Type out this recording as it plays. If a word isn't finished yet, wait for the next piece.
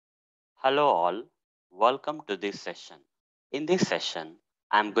Hello all, welcome to this session. In this session,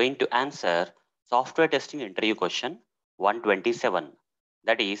 I am going to answer software testing interview question 127.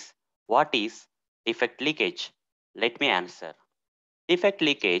 That is, what is defect leakage? Let me answer. Defect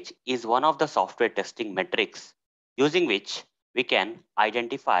leakage is one of the software testing metrics using which we can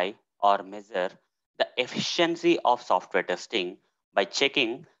identify or measure the efficiency of software testing by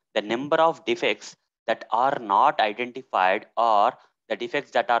checking the number of defects that are not identified or the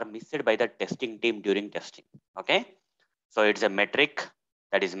defects that are missed by the testing team during testing. Okay, so it's a metric,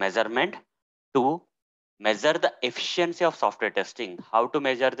 that is measurement to measure the efficiency of software testing. How to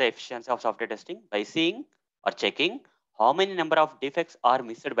measure the efficiency of software testing? By seeing or checking how many number of defects are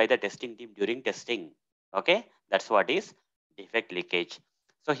missed by the testing team during testing. Okay, that's what is defect leakage.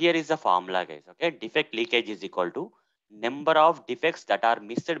 So here is the formula, guys. Okay, defect leakage is equal to number of defects that are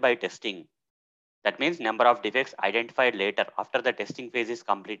missed by testing. That means number of defects identified later after the testing phase is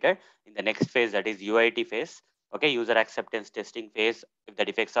completed. In the next phase, that is UAT phase, okay, user acceptance testing phase, if the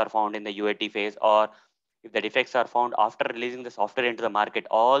defects are found in the UAT phase, or if the defects are found after releasing the software into the market,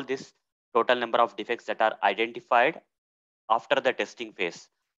 all this total number of defects that are identified after the testing phase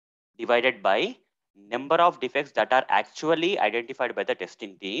divided by number of defects that are actually identified by the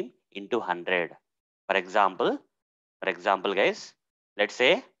testing team into 100. For example, guys, let's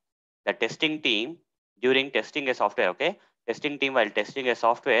say the testing team during testing a software, okay, testing team while testing a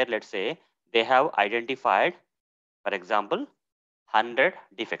software, let's say they have identified, for example, 100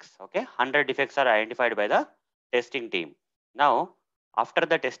 defects. Okay, 100 defects are identified by the testing team. Now, after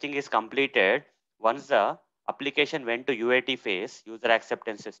the testing is completed, once the application went to UAT phase, user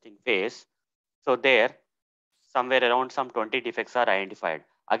acceptance testing phase, so there somewhere around some 20 defects are identified.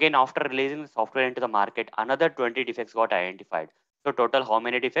 Again, after releasing the software into the market, another 20 defects got identified. So total how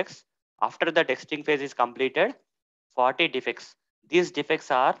many defects? After the testing phase is completed, 40 defects. These defects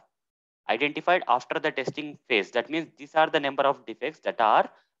are identified after the testing phase. That means these are the number of defects that are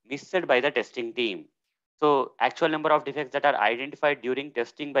missed by the testing team. So actual number of defects that are identified during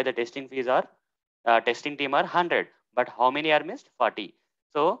testing by the testing phase are testing team are 100, but how many are missed? 40.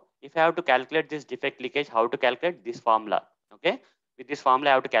 So if I have to calculate this defect leakage, how to calculate this formula? Okay, with this formula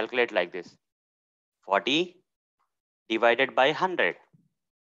I have to calculate like this: 40 divided by 100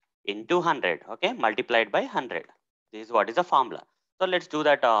 into 100, okay, multiplied by 100. This is what is the formula. So let's do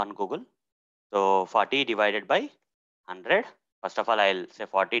that on Google. So 40 divided by 100. First of all, I'll say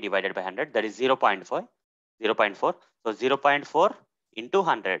 40 divided by 100. That is 0.4. 0.4. So 0.4 into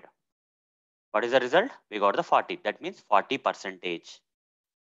 100. What is the result? We got the 40. That means 40 percentage.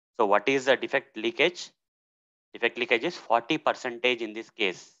 So what is the defect leakage? Defect leakage is 40 percentage in this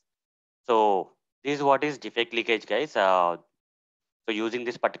case. So this is what is defect leakage, guys. So using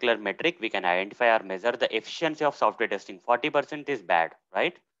this particular metric, we can identify or measure the efficiency of software testing. 40% is bad,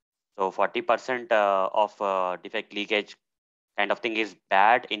 right? So 40% of defect leakage kind of thing is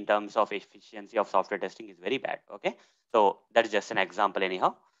bad in terms of efficiency of software testing is very bad. Okay, so that's just an example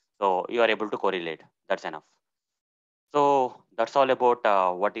anyhow. So you are able to correlate. That's enough. So that's all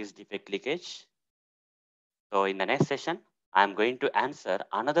about what is defect leakage. So in the next session, I'm going to answer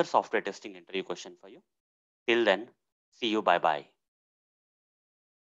another software testing interview question for you. Till then, see you. Bye bye.